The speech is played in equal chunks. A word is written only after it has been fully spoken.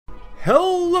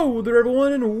Hello there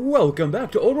everyone and welcome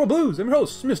back to Old World Blues. I'm your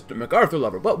host, Mr. MacArthur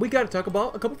Lover. But we got to talk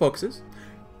about a couple focuses,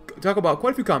 talk about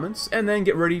quite a few comments, and then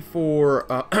get ready for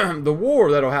the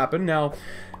war that'll happen now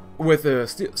with the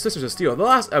Sisters of Steel. The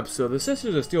last episode, the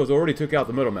Sisters of Steel already took out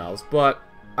the Middle Mouths, but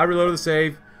I reloaded the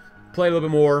save, played a little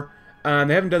bit more, and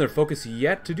they haven't done their focus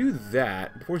yet. To do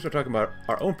that, before we start talking about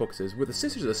our own focuses, with the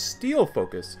Sisters of Steel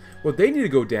focus, what they need to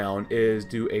go down is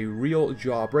do a real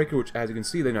jawbreaker, which as you can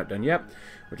see, they're not done yet,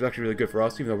 which is actually really good for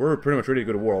us, even though we're pretty much ready to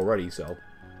go to war already, so.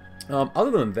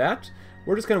 Other than that,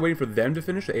 we're just kind of waiting for them to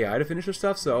finish, the AI to finish their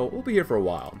stuff, so we'll be here for a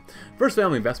while. First,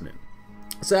 family investment.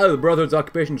 Sadly, the Brotherhood's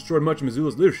occupation destroyed much of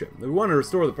Missoula's leadership. We want to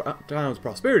restore the town's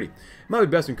prosperity. It might be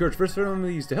best to encourage first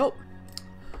families to help.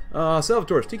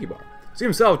 Salvatore's Tiki Bar.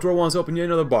 Seems Salvatore wants to open yet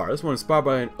another bar. This one inspired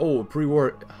by an old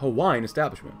pre-war Hawaiian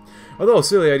establishment. Although a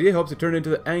silly idea, hopes to turn it into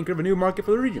the anchor of a new market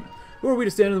for the region. Who are we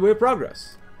to stand in the way of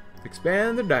progress?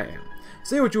 Expand the dam.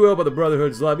 Say what you will about the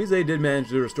Brotherhood's levies, they did manage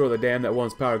to restore the dam that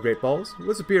once powered Great Falls.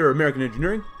 With superior American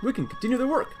engineering, we can continue their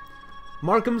work.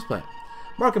 Markham's plan.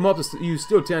 Markham helped us use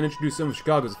Steel 10 to introduce some of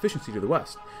Chicago's efficiency to the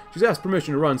West. She's asked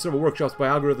permission to run several workshops by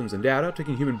algorithms and data,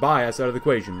 taking human bias out of the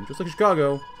equation, just like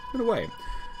Chicago, in a way.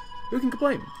 Who can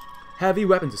complain? Heavy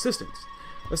weapons assistance.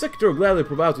 The Secretary gladly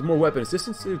provides with more weapon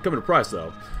assistance. It would come at a price,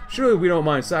 though. Surely we don't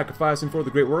mind sacrificing for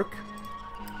the great work.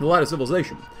 The light of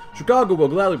civilization. Chicago will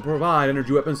gladly provide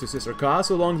energy weapons to assist our cause,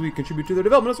 so long as we contribute to their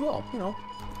development as well. You know,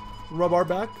 rub our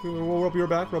back. We'll rub your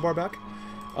back. Rub our back.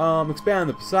 Expand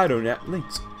the Poseidon net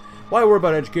links. Why worry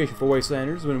about education for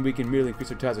wastelanders when we can merely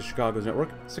increase our ties to Chicago's network?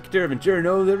 Secretary of Interior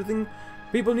knows everything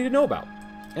people need to know about,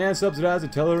 and subsidize the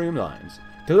tellurium lines.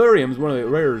 Tellurium is one of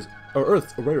the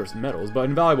Earth's rarest metals, but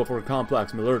invaluable for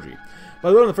complex metallurgy. By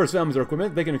loading the first families of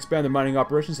equipment, they can expand their mining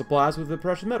operations supplies with the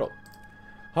precious metal.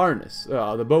 Harness,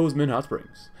 the Bozeman Hot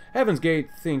Springs. Heaven's Gate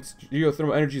thinks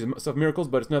geothermal energy is stuff miracles,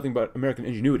 but it's nothing but American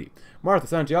ingenuity. Martha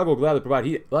Santiago will gladly provide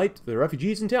heat, light to the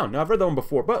refugees in town. Now, I've read that one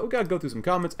before, but we gotta go through some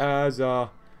comments as, just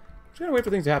gotta wait for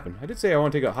things to happen. I did say I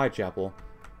want to take out High Chapel.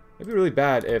 It'd be really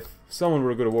bad if someone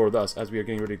were to go to war with us, as we are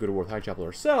getting ready to go to war with High Chapel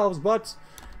ourselves, but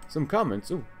some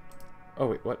comments. Ooh. Oh,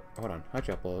 wait, what? Hold on. High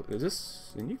Chapel. Is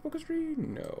this a new focus tree?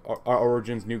 No. Our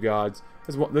origins, new gods.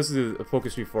 This is a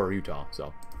focus tree for Utah,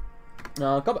 so.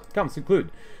 Comments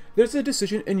include. There's a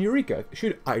decision in Eureka,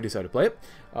 should I decide to play it,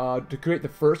 to create the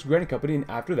first Granite Company, and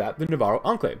after that, the Navarro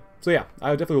Enclave. So yeah,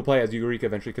 I definitely will play as Eureka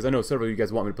eventually, because I know several of you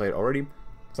guys want me to play it already.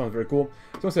 Sounds very cool.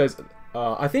 Someone says,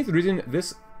 I think the reason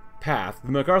this path,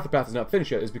 the MacArthur path, is not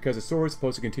finished yet is because the story is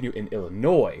supposed to continue in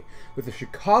Illinois, with the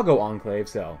Chicago Enclave,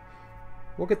 so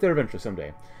we'll get there eventually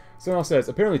someday. Someone else says,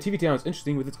 apparently TV Town is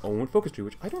interesting with its own focus tree,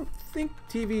 which I don't think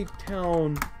TV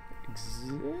Town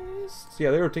exists.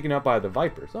 Yeah, they were taken out by the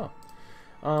Vipers. Oh.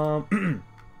 I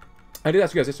did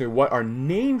ask you guys yesterday what our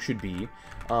name should be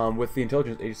with the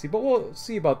intelligence agency, but we'll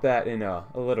see about that in a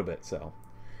little bit. So,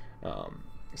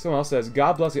 someone else says,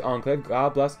 God bless the Enclave,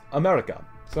 God bless America.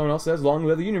 Someone else says, long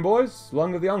live the Union boys,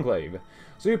 long live the Enclave.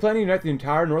 So you're planning to unite the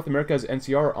entire North America as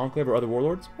NCR or Enclave or other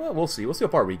warlords? Well, we'll see. We'll see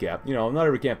how far we get. You know, not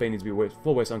every campaign needs to be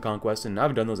full waste on conquest, and I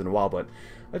haven't done those in a while, but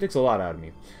that takes a lot out of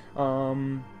me.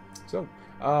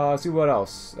 See what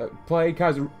else. Play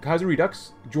Kaiser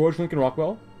Redux, George Lincoln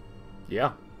Rockwell.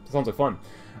 Yeah, sounds like fun.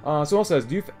 Someone else says,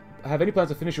 do you have any plans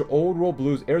to finish your Old World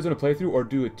Blues Arizona playthrough or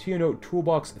do a TNO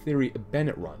Toolbox Theory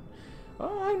Bennett run?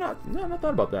 I've not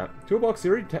thought about that. Toolbox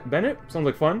Theory Bennett sounds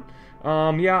like fun.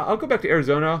 Yeah, I'll go back to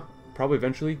Arizona probably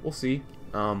eventually. We'll see.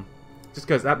 Just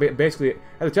because that basically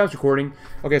at the time of recording.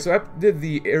 Okay, so I did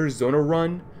the Arizona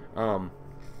run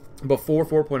before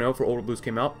 4.0 for Old World Blues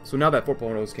came out. So now that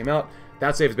 4.0 came out,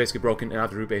 that save is basically broken, and I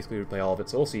have to basically replay all of it.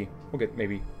 So we'll see. We'll get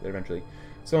maybe there eventually.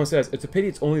 Someone says, it's a pity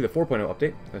it's only the 4.0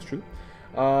 update. That's true.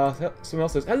 Someone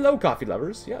else says, hello, coffee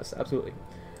lovers. Yes, absolutely.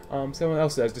 Someone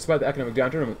else says, despite the economic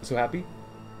downturn, I'm so happy.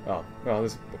 Oh, well,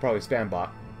 this is probably a spam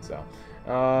bot. So,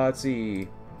 let's see.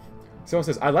 Someone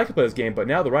says, I'd like to play this game, but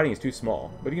now the writing is too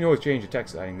small. But you can always change the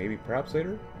text setting. Maybe, perhaps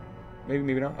later? Maybe,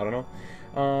 maybe not. I don't know.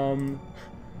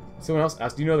 Someone else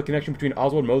asked, do you know the connection between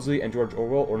Oswald Mosley and George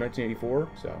Orwell or 1984?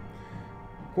 So,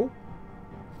 cool.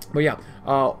 But yeah,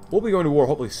 we'll be going to war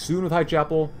hopefully soon with High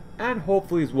Chapel, and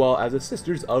hopefully as well as the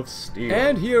Sisters of Steel.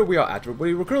 And here we are at it.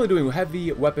 We're currently doing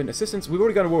heavy weapon assistance. We've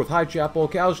already gone to war with High Chapel.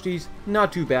 Casualties,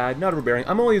 not too bad, not overbearing.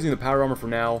 I'm only using the power armor for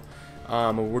now.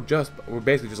 We're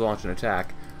basically just launching an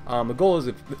attack. The goal is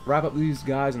to wrap up these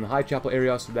guys in the High Chapel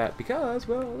area so that, because,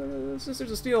 well, the Sisters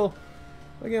of Steel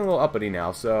are getting a little uppity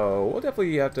now, so we'll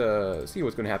definitely have to see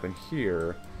what's going to happen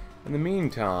here. In the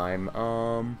meantime,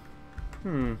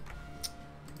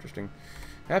 interesting.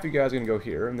 Half you guys are going to go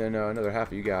here, and then another half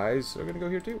of you guys are going to go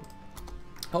here too.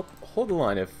 Hold the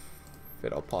line if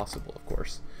at all possible, of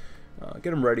course.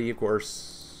 Get them ready, of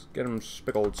course. Get them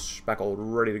speckled,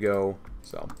 ready to go.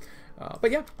 So,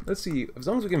 but yeah, let's see. As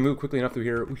long as we can move quickly enough through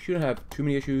here, we shouldn't have too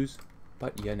many issues.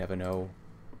 But you never know.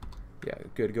 Yeah,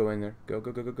 good. Go in there. Go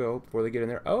before they get in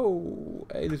there. Oh,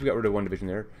 at least we got rid of one division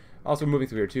there. Also moving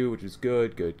through here too, which is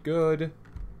good.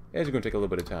 It's going to take a little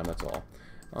bit of time. That's all.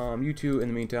 You two, in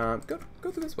the meantime, go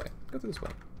through this way. Go through this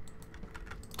way.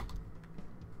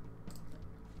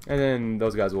 And then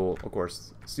those guys will, of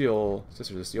course, steal.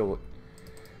 Sisters of Steel.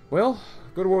 Well,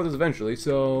 go to war with us eventually.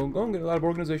 So go and get a lot of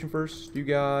organization first. You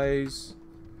guys.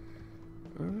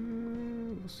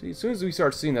 We'll see. As soon as we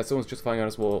start seeing that someone's justifying on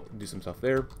us, we'll do some stuff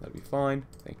there. That'll be fine.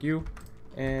 Thank you.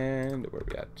 And where are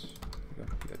we at?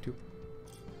 We got two.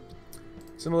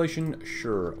 Simulation,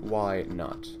 sure. Why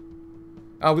not?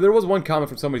 There was one comment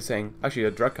from somebody saying, actually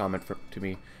a direct comment to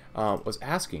me, was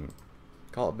asking,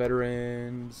 call it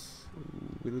veterans.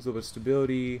 We lose a little bit of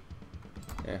stability.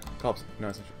 Call it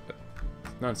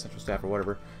non-essential staff or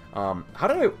whatever. How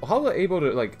was I able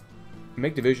to like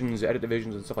make divisions, edit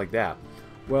divisions, and stuff like that?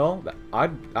 Well, I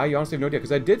honestly have no idea,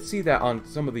 because I did see that on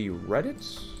some of the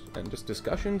Reddits and just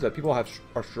discussions that people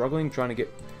are struggling trying to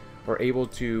get or able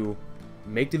to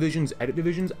make divisions, edit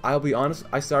divisions. I'll be honest,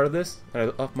 I started this and I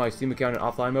left my Steam account in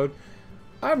offline mode.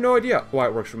 I have no idea why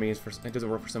it works for me. It doesn't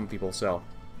work for some people, so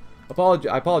I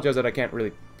apologize that I can't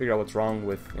really figure out what's wrong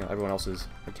with everyone else's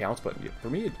accounts, but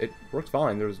for me it works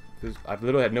fine. I've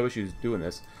literally had no issues doing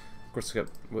this. Of course,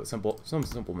 it's got some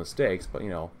simple mistakes, but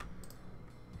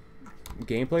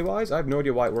gameplay wise, I have no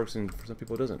idea why it works and for some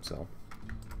people it doesn't. So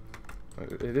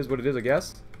it is what it is, I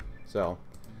guess. So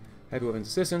heavy weapons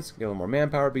assistance, get a little more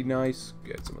manpower, would be nice.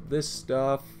 Get some of this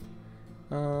stuff.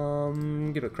 Get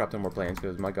a crap ton more planes,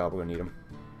 because my god, we're gonna need them.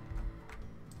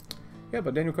 Yeah,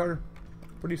 but Daniel Carter,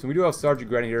 pretty decent. We do have Sergeant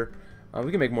Grant here.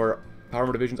 We can make more power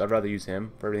armor divisions. I'd rather use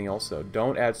him for everything else. So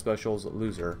don't add specials,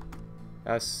 loser.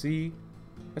 SC,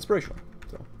 inspirational.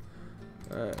 So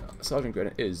Sergeant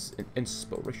Grant is an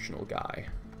inspirational guy.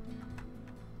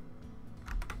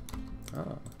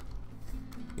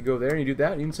 You go there and you do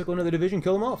that, and you can cycle another division,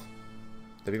 kill them off.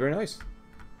 That'd be very nice.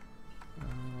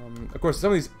 Of course,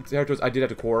 some of these territories I did have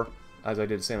to core, as I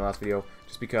did say in the last video,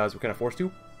 just because we're kind of forced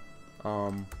to.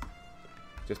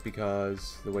 Just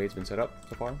because the way it's been set up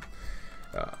so far.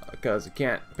 Because it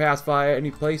can't pacify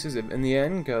any places in the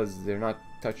end, because they're not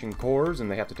touching cores, and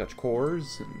they have to touch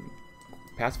cores. And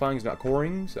pacifying is not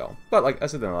coring, so. But like I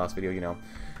said in the last video,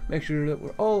 make sure that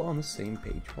we're all on the same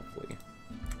page, hopefully.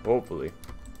 Hopefully.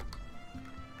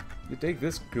 You take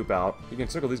this group out, you can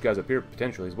circle these guys up here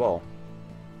potentially as well.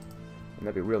 And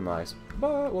that'd be real nice.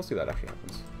 But we'll see if that actually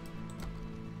happens.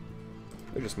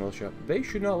 They're just militia. They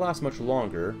should not last much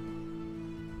longer.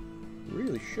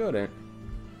 Really shouldn't.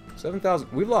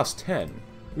 7,000. We've lost 10.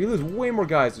 We lose way more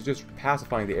guys to just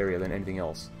pacifying the area than anything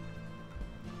else.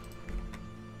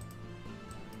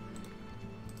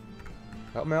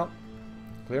 Help them out.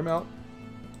 Clear them out.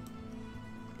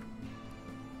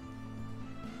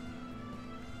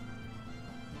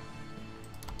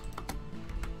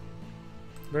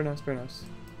 Very nice, very nice.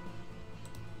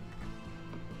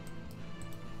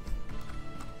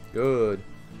 Good.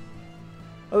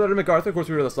 Other than MacArthur, of course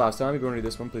we were this last time. If you want to read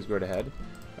this one, please go right ahead.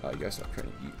 You guys stop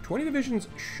training. 20 divisions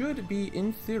should be,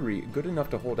 in theory, good enough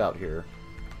to hold out here.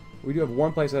 We do have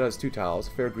one place that has 2 tiles.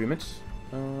 Fair agreement.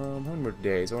 How many more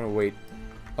days? I want to wait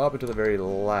up until the very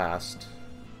last.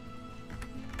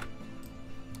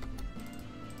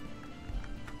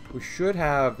 We should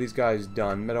have these guys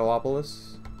done.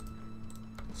 Metalopolis.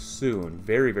 Soon.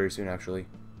 Very, very soon, actually.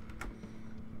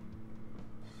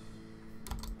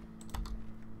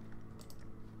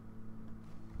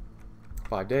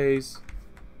 Five days.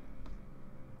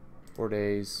 4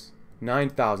 days.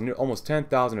 9,000. Almost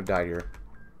 10,000 have died here.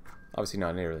 Obviously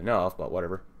not nearly enough, but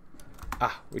whatever.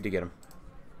 Ah, we did get him.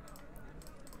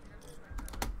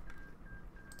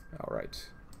 Alright.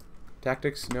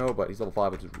 Tactics? No, but he's level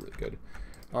 5, which is really good.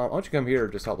 Why don't you come here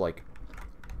and just help, like...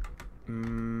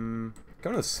 come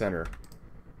to the center.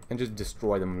 And just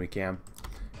destroy them when we can.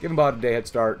 Give them about a day head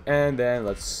start. And then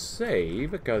let's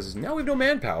save, because now we have no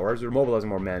manpower, as we're mobilizing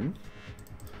more men.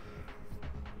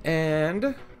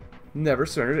 And... never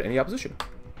surrendered any opposition.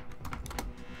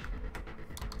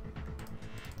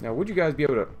 Now, would you guys be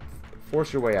able to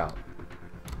force your way out?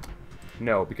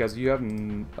 No, because you have...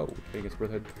 oh, I guess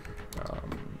Birthhead.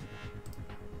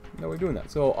 No way of doing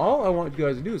that. So all I want you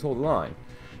guys to do is hold the line.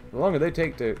 The longer they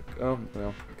take to... oh,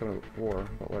 well, come to war,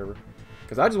 but whatever.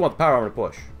 Because I just want the power armor to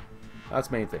push. That's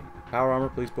the main thing. Power armor,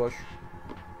 please push.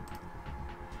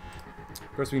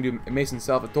 Of course, we can do Mason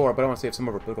Salvatore, but I want to save some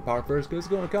of our political power first, because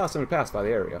it's going to cost them to pacify the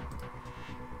area.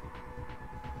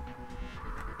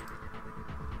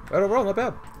 But overall, not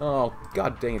bad. Oh,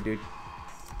 god dang it, dude.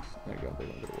 There you go. They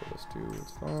want to go to war this too.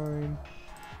 It's fine.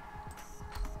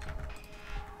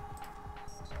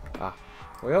 Ah.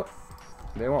 Well,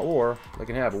 they want war. They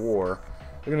can have a war.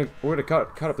 We're gonna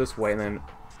cut up this way and then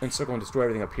encircle and destroy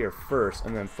everything up here first,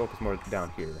 and then focus more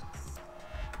down here.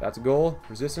 That's a goal.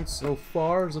 Resistance so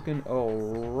far is looking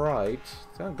alright.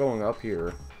 It's not going up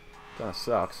here. Kinda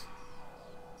sucks.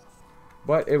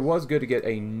 But it was good to get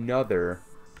another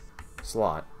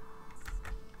slot.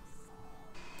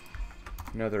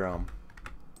 Another,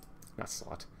 not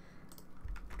slot.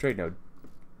 Trade node.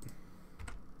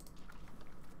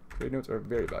 Trade nodes are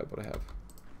very valuable to have.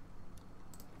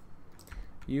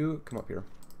 You come up here.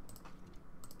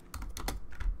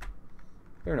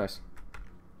 Very nice.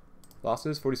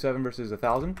 Losses, 47 versus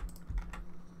 1,000.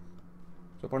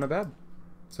 So far not bad.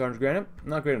 700 granite.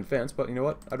 Not great in defense, but you know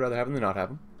what? I'd rather have them than not have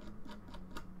them.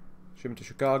 Shipment to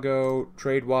Chicago.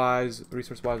 Trade-wise,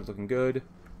 resource-wise, it's looking good.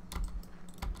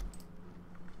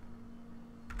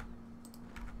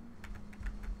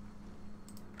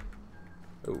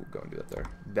 Oh, go and do that there.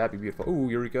 That'd be beautiful. Oh,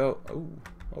 Eureka.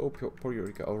 Oh, poor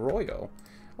Eureka. Arroyo.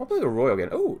 I want to play the Arroyo again.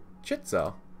 Oh,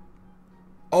 Chitza.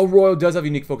 Oh, Royal does have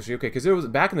unique focus tree. Okay, because there was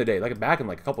back in the day, like back in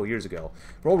like a couple of years ago,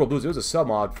 for Old World Blues, there was a sub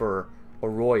mod for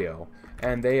Arroyo,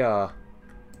 and they that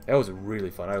was really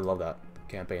fun. I love that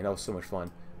campaign. That was so much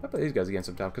fun. I play these guys again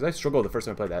sometime because I struggled the first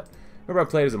time I played that. Remember, I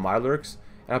played as a Mylurks,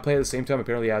 and I played at the same time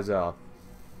apparently as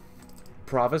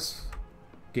Provis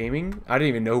Gaming. I didn't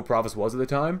even know who Provis was at the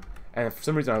time, and for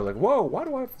some reason I was like, "Whoa, why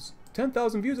do I have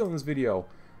 10,000 views on this video?"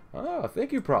 Ah,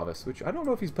 thank you, Provis. Which I don't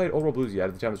know if he's played Old World Blues yet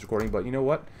at the time of this recording, but you know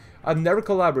what? I've never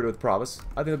collaborated with Provis.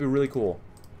 I think that'd be really cool.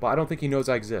 But I don't think he knows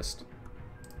I exist.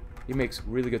 He makes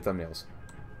really good thumbnails.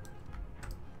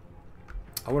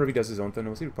 I wonder if he does his own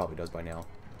thumbnails. He probably does by now.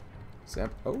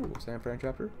 San Fran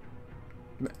chapter?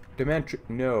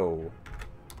 No.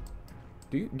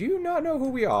 Do you not know who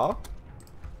we are?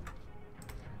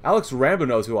 Alex Rambler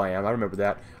knows who I am. I remember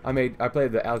that. I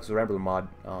played the Alex Rambler mod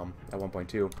at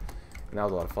 1.2, and that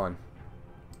was a lot of fun.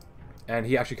 And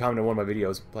he actually commented on one of my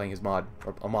videos playing his mod,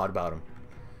 or a mod about him.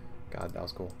 God, that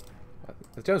was cool.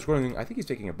 The time scrolling, I think he's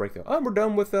taking a break though. We're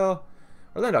done with our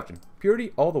land option.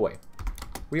 Purity all the way.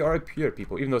 We are a pure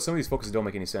people, even though some of these focuses don't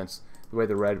make any sense. The way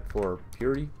they're read for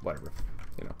purity, whatever,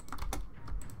 you know.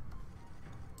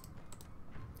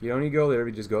 You don't need to go there,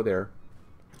 you just go there.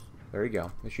 There you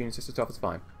go. Machine assisted stuff is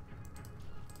fine.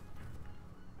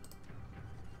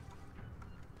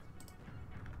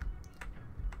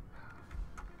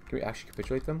 Can we actually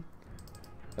capitulate them?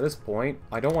 At this point,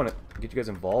 I don't want to get you guys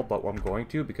involved, but I'm going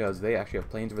to because they actually have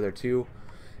planes over there too.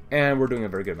 And we're doing a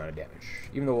very good amount of damage.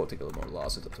 Even though we'll take a little more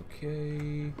losses, that's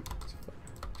okay.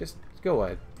 Just go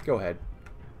ahead. Go ahead.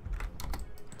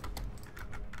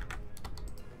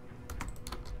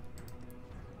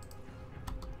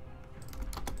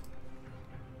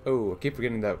 Oh, I keep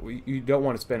forgetting that you don't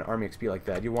want to spend army XP like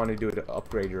that. You want to do it to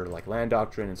upgrade your like land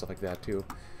doctrine and stuff like that too.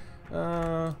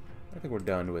 I think we're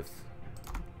done with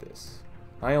this.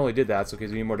 I only did that so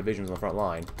because we need more divisions on the front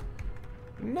line.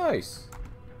 Nice.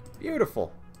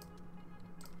 Beautiful.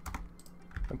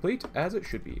 Complete as it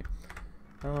should be.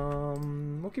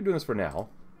 We'll keep doing this for now.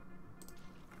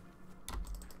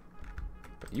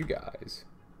 But you guys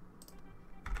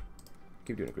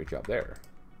keep doing a great job there.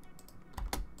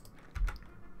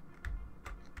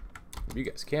 If you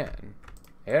guys can,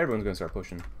 everyone's going to start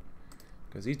pushing.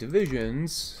 Because these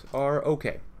divisions are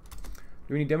okay.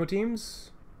 Do we need demo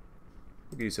teams?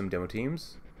 We could use some demo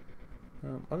teams.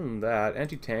 Other than that,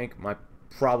 anti-tank might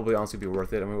probably honestly be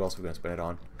worth it. I mean, what else are we going to spend it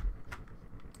on?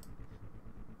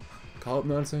 Call up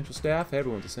non-essential staff.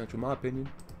 Everyone's essential, in my opinion.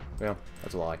 Well,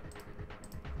 that's a lie.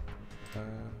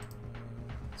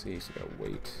 Let's see, so we gotta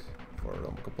wait for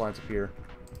compliance up here.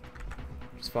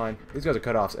 Which is fine. These guys are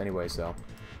cut-offs anyway, so.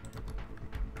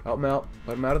 Help them out.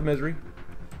 Let them out of the misery.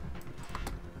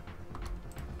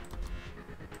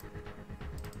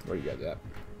 Where you guys at?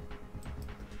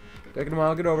 Taking a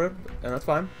while to get over it, and that's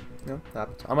fine. You know,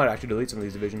 happens. I might actually delete some of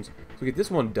these divisions. So we get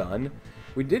this one done.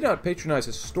 We did not patronize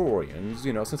historians.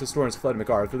 You know, since historians fled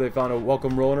MacArthur, they found a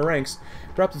welcome role in our ranks.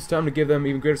 Perhaps it's time to give them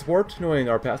even greater support, knowing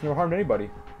our past never harmed anybody.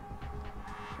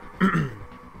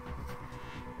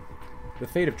 The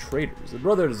fate of traitors. The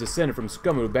brothers descended from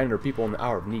scum who abandoned their people in the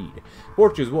hour of need.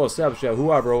 Fortune is well established that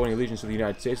whoever owing allegiance to the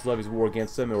United States levies war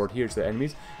against them or adheres to their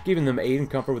enemies, giving them aid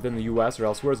and comfort within the U.S. or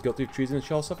elsewhere, is guilty of treason and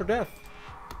shall suffer death.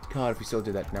 God, if we still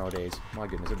did that nowadays. My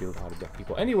goodness, it'd be a lot of deaf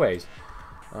people. Anyways,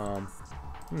 at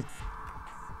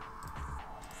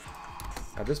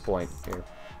this point, here,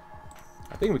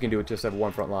 I think we can do it just have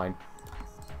one front line.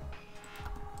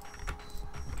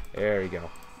 There you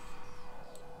go.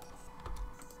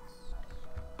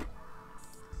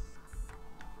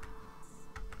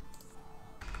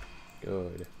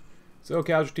 Good. So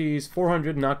casualties,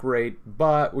 400, not great,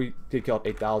 but we did kill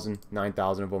 8,000,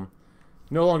 9,000 of them.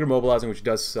 No longer mobilizing, which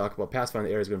does suck, but pacifying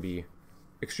the area is going to be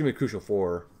extremely crucial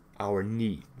for our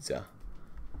needs.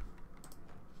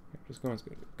 Just go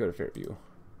to Fairview.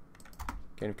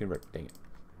 Can't even convert, dang it.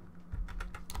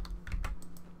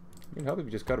 I can help if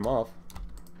you just cut them off.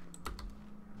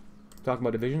 Talking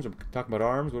about divisions or talking about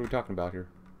arms? What are we talking about here?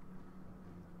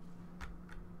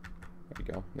 There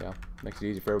you go. Yeah, makes it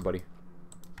easy for everybody.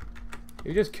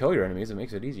 You just kill your enemies, it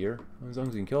makes it easier. As long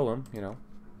as you can kill them, you know.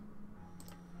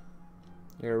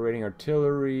 Air raiding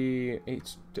artillery.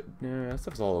 Nah, that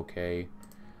stuff's all okay.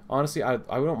 Honestly, I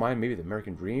don't mind maybe the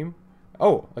American Dream.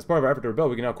 Oh, as part of our effort to rebel,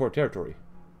 we can now core territory.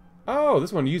 Oh,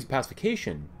 this one used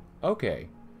pacification. Okay.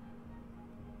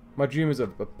 My dream is a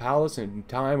palace in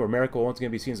time where America will once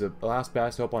again be seen as the last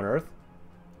bastion of hope on Earth.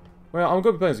 Well, I'm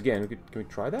going to be playing this again. Can we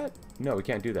try that? No, we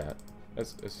can't do that.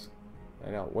 That's I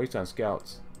know, waste on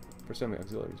scouts for sending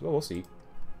auxiliaries. Well, we'll see.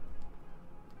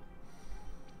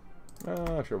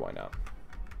 Sure, why not?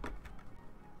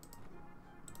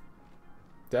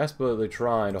 Desperately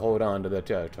trying to hold on to their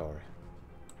territory.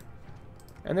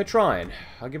 And they're trying.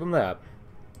 I'll give them that.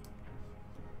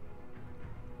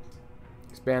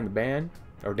 Expand the ban.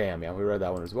 Oh, damn, yeah, we read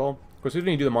that one as well. Of course, we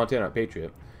didn't do the Montana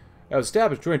Patriot. It was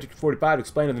established in 1945 to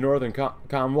explain to the Northern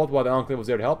Commonwealth why the Enclave was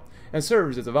there to help, and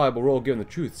serves as a valuable role given the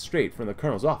truth straight from the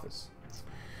Colonel's office.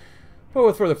 But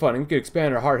with further funding, we could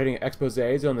expand our hard-hitting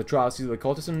exposés on the atrocities of the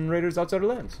cultists and raiders outside our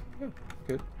lands. Yeah,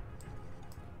 good.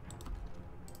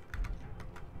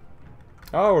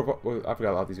 Oh, I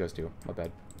forgot about these guys too. My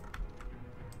bad.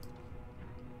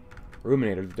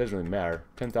 Ruminators, it doesn't really matter.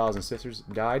 10,000 sisters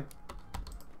died.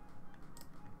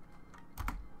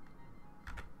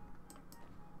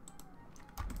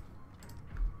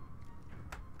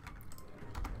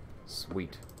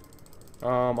 Sweet.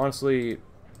 Honestly,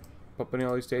 putting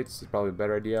all these states is probably a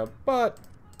better idea, but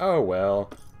oh well.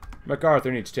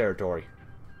 MacArthur needs territory.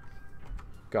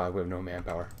 God, we have no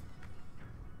manpower.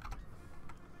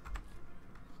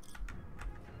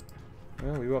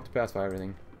 Well, we will have to pacify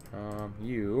everything.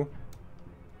 You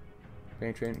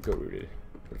paint train, go rooted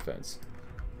for defense.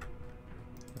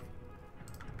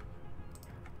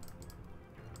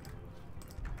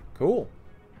 Cool.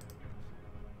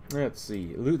 Let's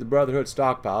see. Loot the Brotherhood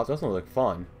stockpiles. That sounds like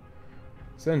fun.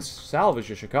 Send salvage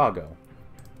to Chicago.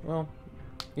 Well,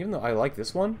 even though I like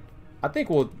this one, I think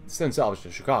we'll send salvage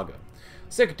to Chicago.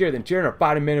 Secretary of the Interior and our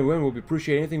fighting men and women will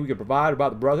appreciate anything we can provide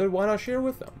about the Brotherhood. Why not share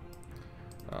with them?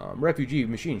 Refugee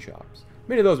machine shops.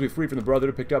 Many of those we freed from the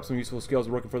Brotherhood picked up some useful skills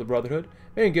working for the Brotherhood.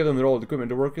 Maybe give them their old equipment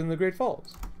to work in the Great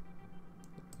Falls.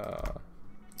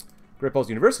 Great Falls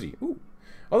University. Ooh.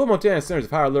 Although Montana's centers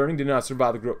of higher learning did not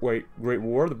survive the Great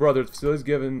War, the Brotherhood facilities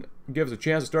give us a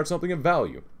chance to start something of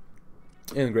value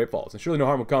in the Great Falls. And surely no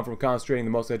harm will come from concentrating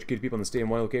the most educated people in the state in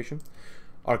one location.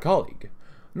 Our colleague.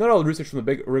 Not all the research from the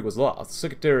big rig was lost. The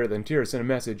Secretary of the Interior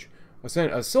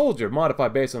sent a soldier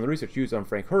modified based on the research used on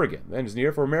Frank Hurrigan, the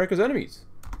engineer for America's enemies.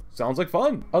 Sounds like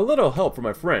fun. A little help from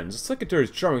my friends. The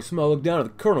Secretary's charming smile looked down at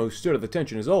the Colonel, who stood at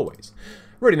attention as always.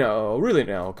 Ready now, really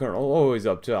now, Colonel, always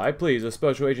uptight. Please, a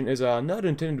special agent is not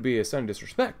intended to be a sign of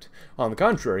disrespect. On the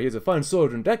contrary, he is a fine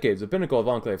soldier in decades, the pinnacle of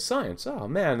Enclave science. Oh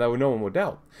man, that no one would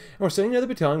doubt. And we're sending another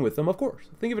battalion with them, of course.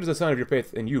 Think of it as a sign of your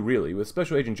faith in you, really, with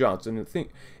Special Agent Johnson, and think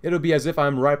it'll be as if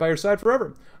I'm right by your side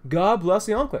forever. God bless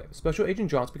the Enclave. Special Agent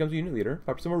Johnson becomes a unit leader,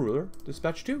 5% more ruler,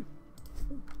 dispatch 2.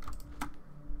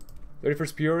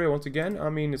 31st Peoria, once again. I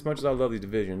mean, as much as I love these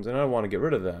divisions, and I don't want to get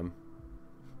rid of them.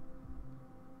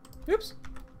 Oops.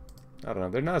 I don't know.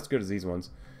 They're not as good as these ones.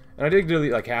 And I did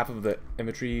delete like half of the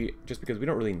infantry just because we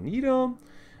don't really need them.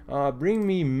 Bring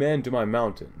me men to my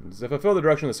mountains. If I fulfill the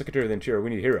direction of the Secretary of the Interior, we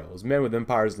need heroes. Men with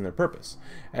empires in their purpose.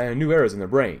 And new eras in their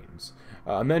brains.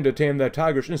 Men to tame their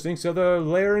tigerish instincts of the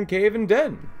lair and cave and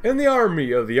den. In the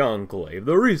army of the Enclave,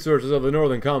 the resources of the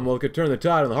Northern Commonwealth could turn the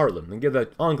tide on the heartland and give the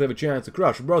Enclave a chance to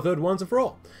crush the Brotherhood once and for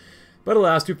all. But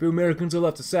alas, too few Americans are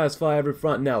left to satisfy every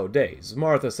front nowadays.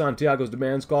 Martha Santiago's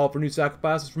demands call for new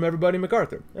sacrifices from everybody in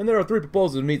MacArthur, and there are 3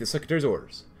 proposals to meet the Secretary's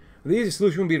orders. The easy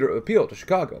solution would be to appeal to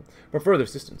Chicago for further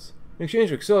assistance. In exchange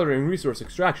for accelerating resource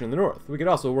extraction in the north, we could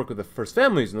also work with the First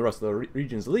Families and the rest of the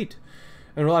region's elite,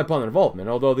 and rely upon their involvement.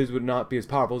 Although these would not be as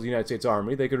powerful as the United States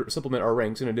Army, they could supplement our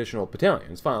ranks in additional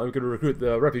battalions. Finally, we could recruit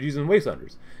the refugees and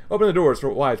wastelanders, opening the doors for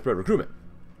widespread recruitment.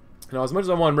 Now, as much as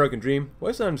I want American Dream,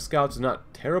 Wasteland Scouts is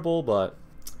not terrible, but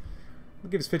it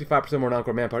gives 55% more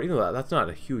non-core manpower. Even though that's not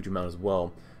a huge amount as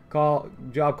well.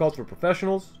 Job calls for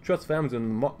professionals, trust families,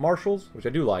 and marshals, which I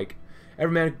do like.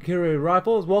 Every man who can carry a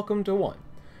rifle is welcome to one.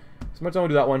 So much I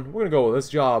want to do that one. We're going to go with this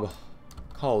job.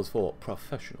 Call is full of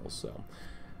professionals, so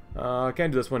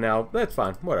Can't do this one now. That's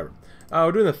fine. Whatever.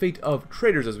 We're doing the fate of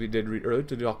traders as we did read earlier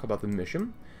to talk about the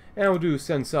mission. And we'll do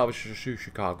send salvage to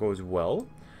Chicago as well.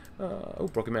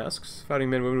 Broken masks. Fighting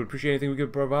men and women would appreciate anything we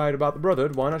could provide about the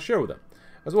Brotherhood. Why not share with them?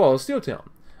 As well as Steeltown,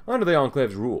 under the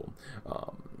Enclave's rule.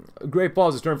 Great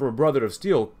Falls is turned from a Brotherhood of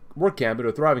Steel work camp into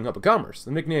a thriving hub of commerce.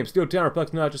 The nickname Steeltown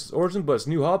reflects not just its origin, but its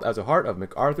new hub as a heart of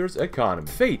MacArthur's economy.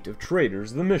 Fate of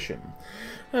traders, the mission.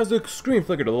 As the screen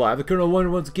flickered to life, the colonel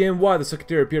wondered once again why the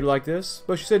secretary appeared like this,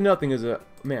 but she said nothing as a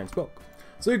man spoke.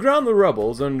 So he ground the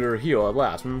rebels under heel at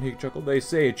last. He chuckled. They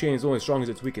say a chain is only as strong as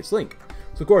its weakest link.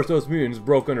 So of course those mutants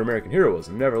broke under American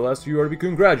heroism. Nevertheless, you are to be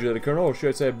congratulated, Colonel, or should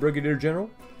I say Brigadier General?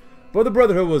 But the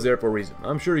Brotherhood was there for a reason.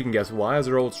 I'm sure you can guess why, as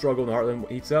their old struggle in the Heartland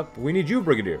heats up. We need you,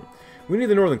 Brigadier. We need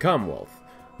the Northern Commonwealth.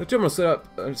 The terminal set up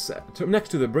next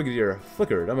to the Brigadier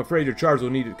flickered. I'm afraid your charge will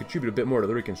need to contribute a bit more to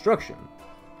the reconstruction.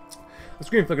 The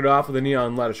screen flickered off with a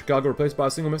neon light of Chicago replaced by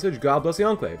a single message, God bless the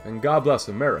Enclave, and God bless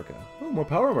America. Oh, more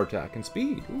power, more attack, and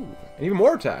speed. Ooh, and even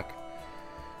more attack.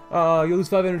 You'll lose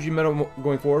 5 energy metal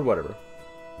going forward, whatever.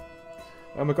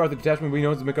 MacArthur Detachment, we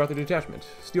know as the MacArthur Detachment.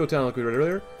 Steel Town, like we read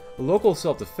earlier. Local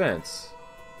self-defense.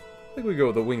 I think we go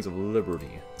with the Wings of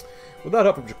Liberty. Without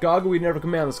help from Chicago, we'd never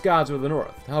command the skies of the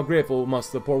North. How grateful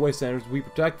must the poor wastlanders we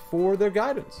protect for their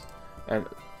guidance. And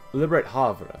liberate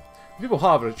Havre. The people of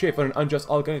Havre chafe on an unjust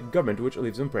oligarchic government which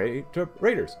leaves them prey to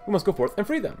raiders. We must go forth and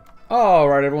free them.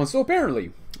 Alright everyone, so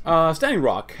apparently, Standing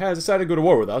Rock has decided to go to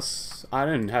war with us. I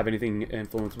didn't have anything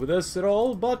influence with this at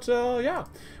all, but yeah.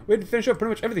 We had to finish up pretty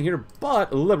much everything here,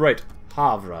 but liberate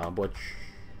Havre, which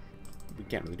we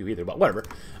can't really do either, but whatever.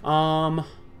 Army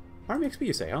XP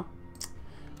you say, huh?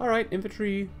 Alright,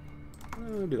 infantry,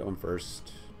 I'll do that one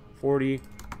first. 40.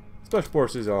 Special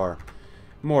forces are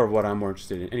more of what I'm more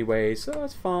interested in anyway, so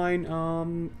that's fine.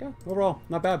 Yeah, overall,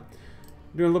 not bad.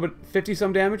 Doing a little bit,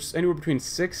 50-some damage, anywhere between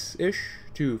 6-ish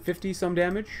to 50-some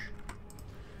damage.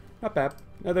 Not bad.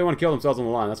 Now they want to kill themselves on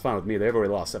the line, that's fine with me. They've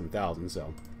already lost 7,000,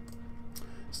 so.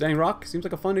 Standing Rock seems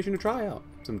like a fun nation to try out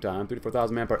sometime.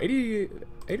 34,000 manpower. 80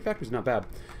 factories is not bad.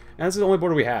 And this is the only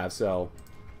border we have, so.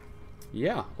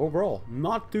 Yeah, overall,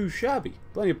 not too shabby.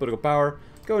 Plenty of political power.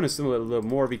 Go and assimilate a little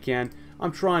more if you can.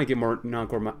 I'm trying to get more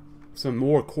non-core, some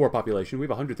more core population. We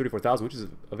have 134,000, which is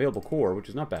available core, which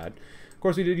is not bad. Of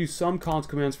course, we did use some cons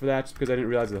commands for that, just because I didn't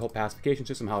realize the whole pacification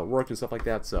system, how it worked and stuff like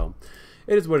that. So,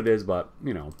 it is what it is, but,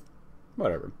 you know,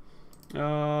 whatever.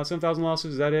 7,000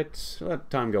 losses, is that it? Let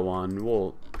time go on.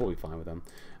 We'll be fine with them.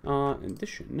 In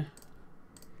addition,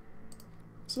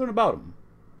 let's learn about them.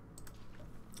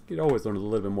 You can always learn a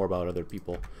little bit more about other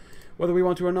people, whether we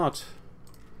want to or not.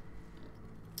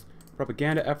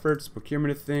 Propaganda efforts,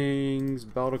 procurement of things,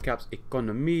 battle caps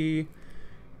economy.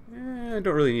 Don't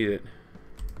really need it.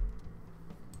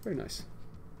 Very nice.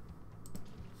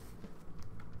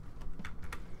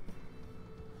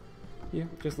 Yeah,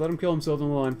 just let them kill themselves on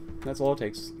the line. That's all it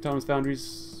takes. Thomas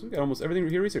Foundries, we got almost everything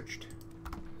here researched.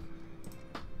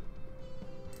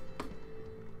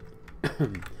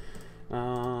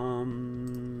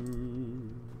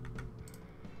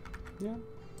 Yeah,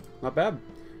 not bad.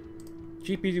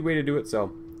 Cheap, easy way to do it.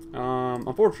 So,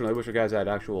 unfortunately, I wish you guys had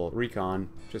actual recon,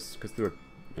 just because through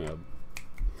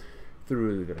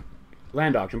the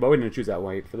land auction, but we didn't choose that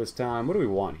way for this time. What do we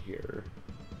want here?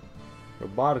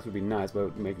 Robotics would be nice, but it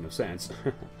would make no sense.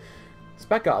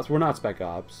 Spec Ops, we're not Spec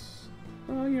Ops.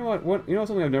 You know what? You know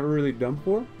something I've never really done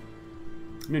before?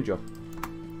 Ninja.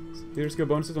 Leader skill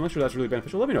bonuses. I'm not sure that's really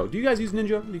beneficial. Let me know. Do you guys use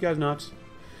Ninja? Do you guys not?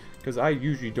 Because I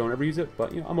usually don't ever use it,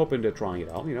 but you know, I'm open to trying it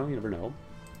out. You know, you never know.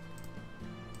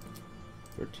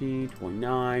 13,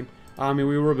 29. I mean,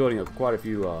 we were building up quite a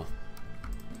few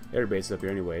air bases up here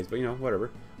anyways, but you know,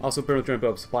 whatever. Also, apparently trying to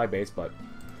build up a supply base, but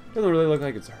it doesn't really look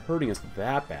like it's hurting us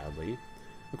that badly.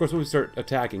 Of course, when we start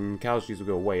attacking, casualties will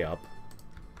go way up.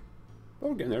 But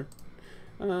we're getting there.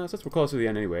 Since we're close to the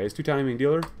end anyways, 2-timing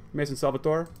dealer, Mason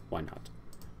Salvatore, why not?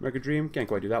 American Dream, can't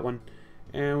quite do that one.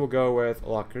 And we'll go with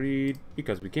Lockheed,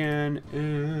 because we can.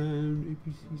 And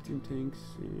APC Steam Tanks.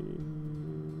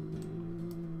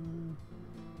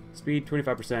 Speed,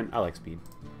 25%. I like speed.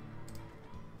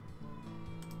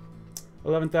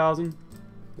 11,000.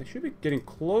 They should be getting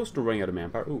close to running out of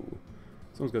manpower. Ooh.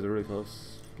 Some of those guys are really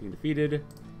close. Getting defeated.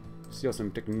 Steal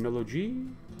some technology.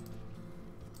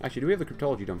 Actually, do we have the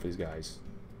cryptology done for these guys?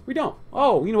 We don't.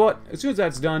 Oh, you know what? As soon as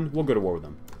that's done, we'll go to war with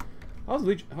them. How's the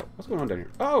Legion? What's going on down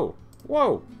here? Oh!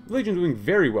 Whoa! Legion's doing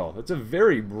very well. It's a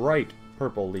very bright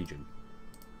purple Legion.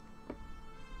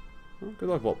 Well, good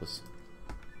luck, Vulpus.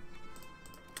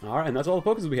 Alright, and that's all the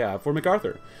focuses we have for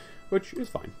MacArthur. Which is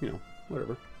fine, you know,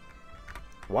 whatever.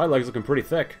 Wide leg's looking pretty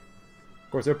thick.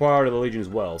 Of course, they're part of the Legion as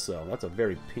well, so that's a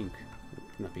very pink,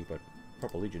 not pink, but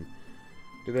Purple Legion.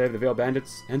 Do they have the Veiled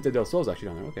Bandits? Gente del Sol's actually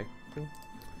down there. Okay, cool.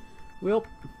 Well,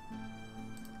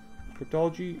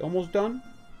 cryptology almost done.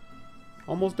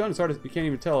 Almost done. It's hard to, you can't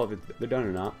even tell if they're done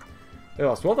or not. They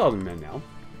lost 12,000 men now,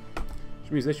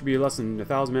 which means they should be less than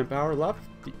 1,000 manpower left.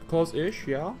 Close-ish,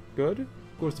 yeah, good.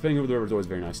 Of course, defending over the river is always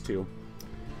very nice too.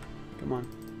 Come on,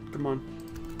 come on.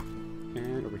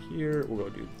 And over here, we'll go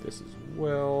do this as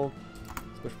well.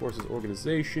 Special Forces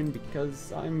organization,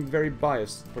 because I'm very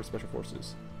biased for Special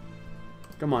Forces.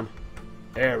 Come on.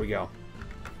 There we go.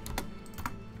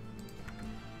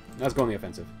 Let's go on the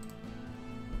offensive.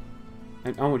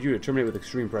 And I want you to terminate with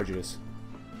extreme prejudice.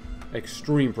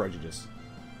 Extreme prejudice.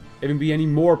 Even be any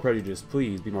more prejudiced,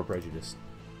 please be more prejudiced.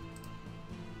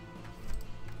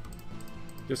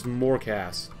 Just more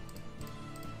CAS.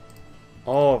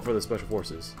 All for the Special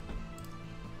Forces.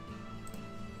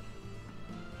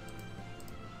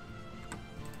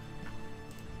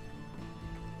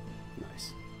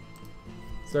 Nice.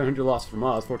 700 lost from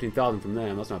us, 14,000 from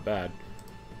them. That's not bad.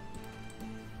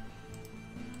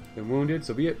 Been wounded,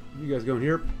 so be it. You guys go in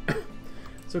here.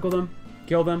 Circle them.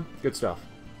 Kill them. Good stuff.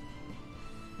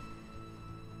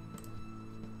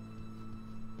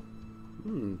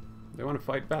 They want to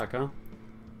fight back, huh?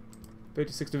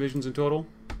 56 divisions in total.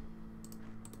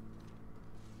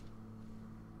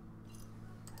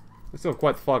 It's still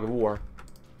quite the fog of war.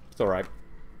 It's alright.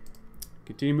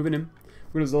 Continue moving in.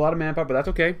 We're going to lose a lot of manpower, but that's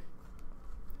okay.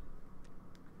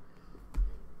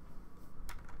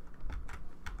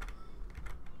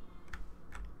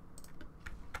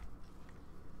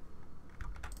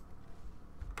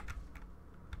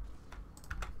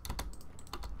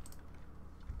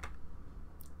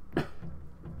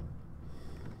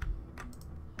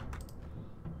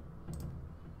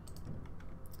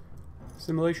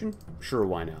 Simulation? Sure,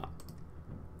 why not?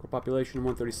 Core population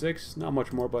 136, not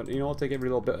much more, but you know, I'll take every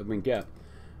little bit we can get.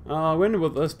 We ended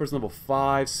with this person level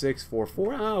 5, 6, 4,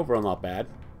 4. Overall, not bad.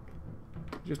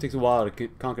 It just takes a while to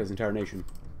conquer this entire nation.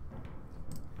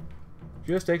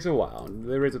 Just takes a while. Did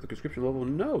they raise up the conscription level?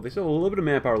 No, they still have a little bit of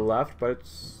manpower left, but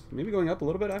it's maybe going up a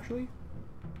little bit actually.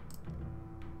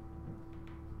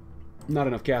 Not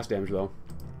enough cast damage though.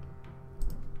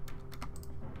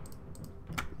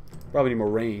 Probably need more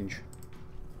range.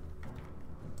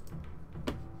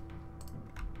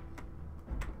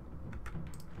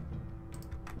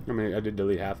 I mean, I did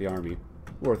delete half the army.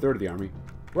 Or a third of the army.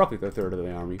 Roughly a third of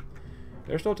the army.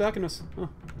 They're still attacking us. Huh.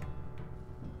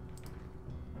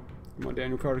 Come on,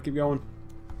 Daniel Carter, keep going.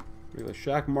 The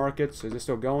shack markets. Is it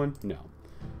still going? No.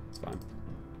 It's fine.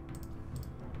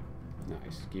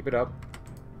 Nice. Keep it up.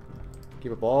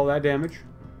 Keep up all that damage.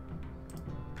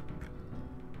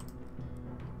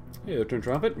 Hey, the turn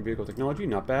trumpet. Vehicle technology.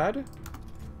 Not bad.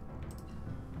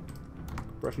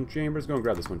 Compression chambers. Go and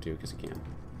grab this one too, because you can.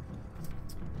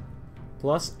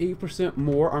 Plus 8%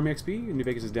 more Army XP. New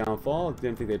Vegas' downfall.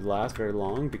 Didn't think they'd last very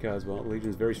long because, well, the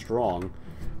Legion's very strong.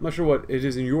 I'm not sure what it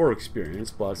is in your experience,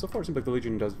 but so far it seems like the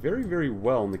Legion does very, very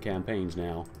well in the campaigns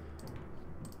now.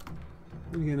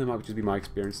 And again, that might just be my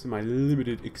experience, my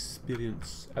limited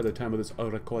experience at the time of this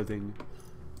recording.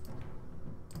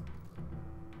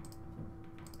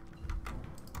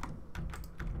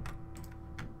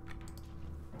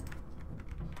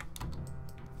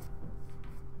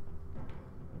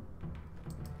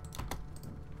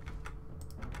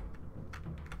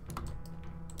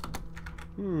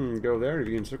 Go there. If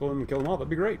you can circle them and kill them all, that'd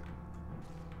be great.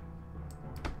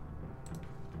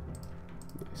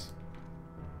 Nice.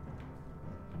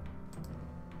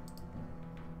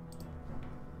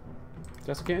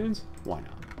 Tesla cannons? Why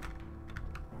not?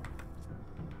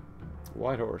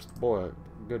 White Horse. Boy,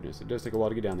 goodness, it does take a while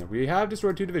to get down there. We have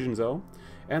destroyed 2 divisions, though,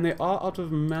 and they are out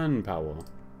of manpower.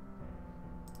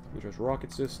 Just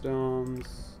rocket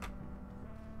systems.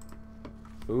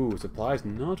 Ooh, supplies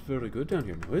not very good down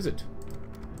here now, is it?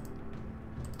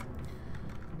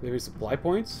 Do they have any supply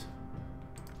points?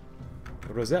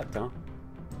 Rosette, huh?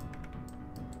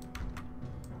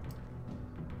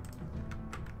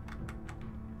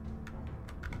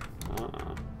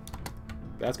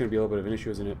 That's going to be a little bit of an issue,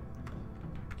 isn't it?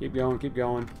 Keep going, keep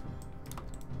going.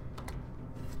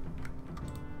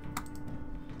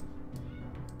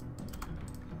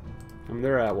 I mean,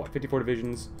 they're at, what, 54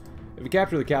 divisions? If we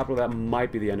capture the capital, that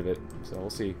might be the end of it. So,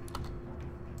 we'll see.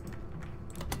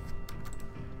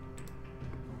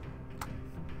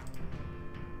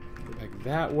 Go back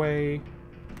that way.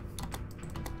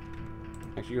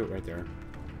 Actually, go right there.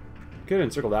 Could have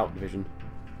encircled that division.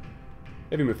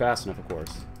 If you move fast enough, of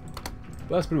course.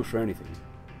 But that's pretty much for anything.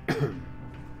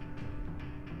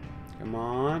 Come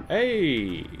on.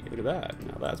 Hey! Look at that.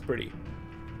 Now that's pretty.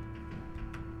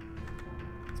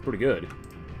 It's pretty good.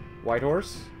 White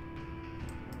Horse?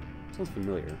 Sounds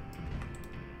familiar.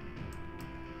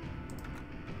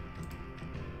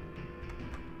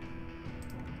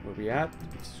 Where we at?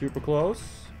 Super close.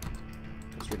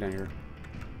 Go straight down here.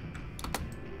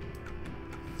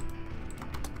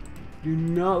 Do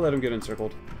not let them get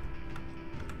encircled.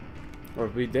 Or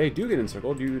if they do get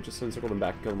encircled, you just encircle them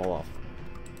back and kill them all off.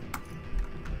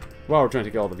 While we're trying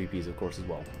to kill all the VPs, of course, as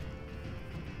well.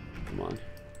 Come on.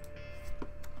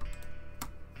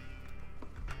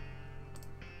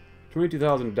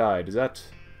 22,000 died. Is that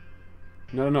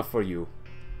not enough for you?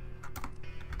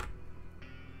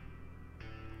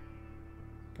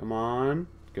 Come on.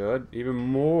 Good. Even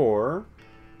more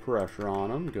pressure on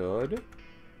them. Good.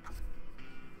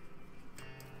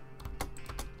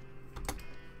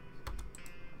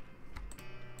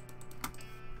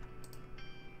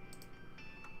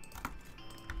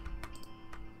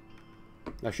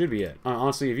 That should be it.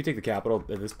 Honestly, if you take the capital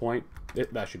at this point,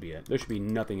 that should be it. There should be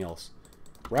nothing else.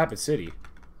 Rapid City.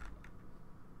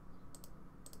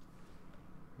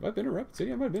 Have I been to Rapid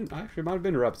City? I actually might have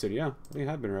been to Rapid City, yeah. I think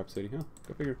I have been to Rapid City, yeah.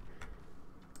 Go figure.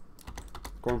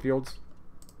 Cornfields.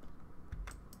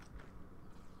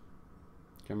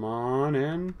 Come on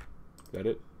in. Is that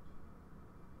it?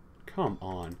 Come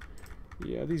on.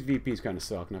 Yeah, these VPs kind of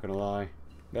suck, not gonna lie.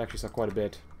 They actually suck quite a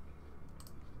bit.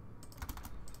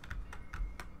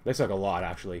 They suck a lot,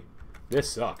 actually. This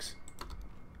sucks.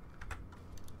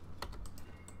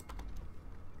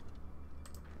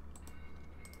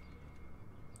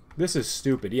 This is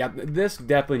stupid. Yeah, this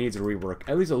definitely needs a rework.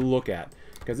 At least a look at.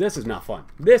 Because this is not fun.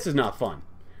 This is not fun.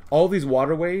 All these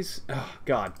waterways... Oh,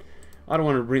 God. I don't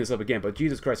want to bring this up again, but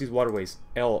Jesus Christ, these waterways,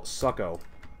 El Succo.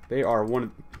 They are one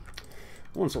of...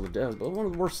 I want to sell the devs, but one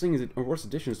of the worst things, or worst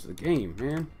additions to the game,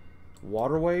 man.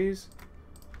 Waterways...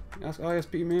 Ask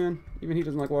ISP, man. Even he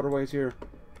doesn't like waterways here.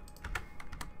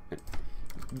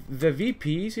 The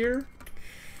VPs here,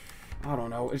 I don't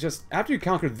know. It's just after you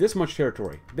conquer this much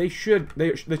territory, they should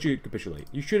capitulate.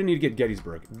 You shouldn't need to get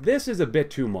Gettysburg. This is a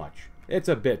bit too much. It's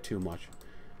a bit too much.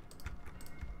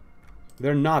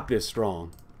 They're not this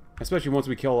strong, especially once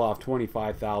we kill off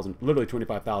 25,000, literally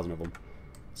 25,000 of them.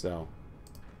 So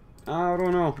I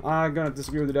don't know. I'm gonna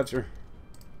disagree with the devs here.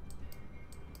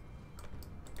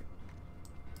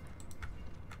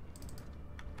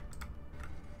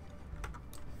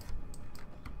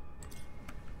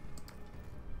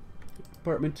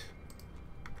 Apartment.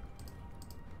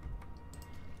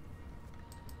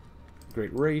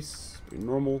 Great race. Pretty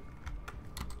normal.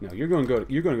 Now you're going to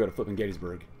go to flipping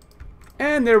Gettysburg.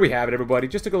 And there we have it, everybody.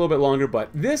 Just took a little bit longer, but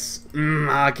this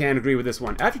I can't agree with this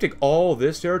one. After you take all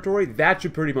this territory, that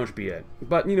should pretty much be it.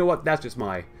 But you know what? That's just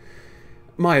my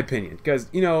opinion, because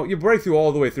you know you break through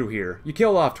all the way through here, you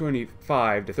kill off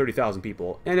 25 to 30,000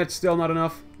 people, and it's still not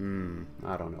enough.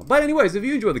 I don't know. But anyways, if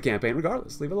you enjoyed the campaign,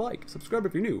 regardless, leave a like, subscribe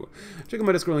if you're new, check out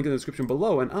my Discord link in the description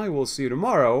below, and I will see you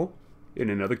tomorrow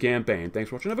in another campaign. Thanks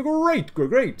for watching. Have a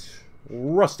great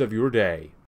rest of your day.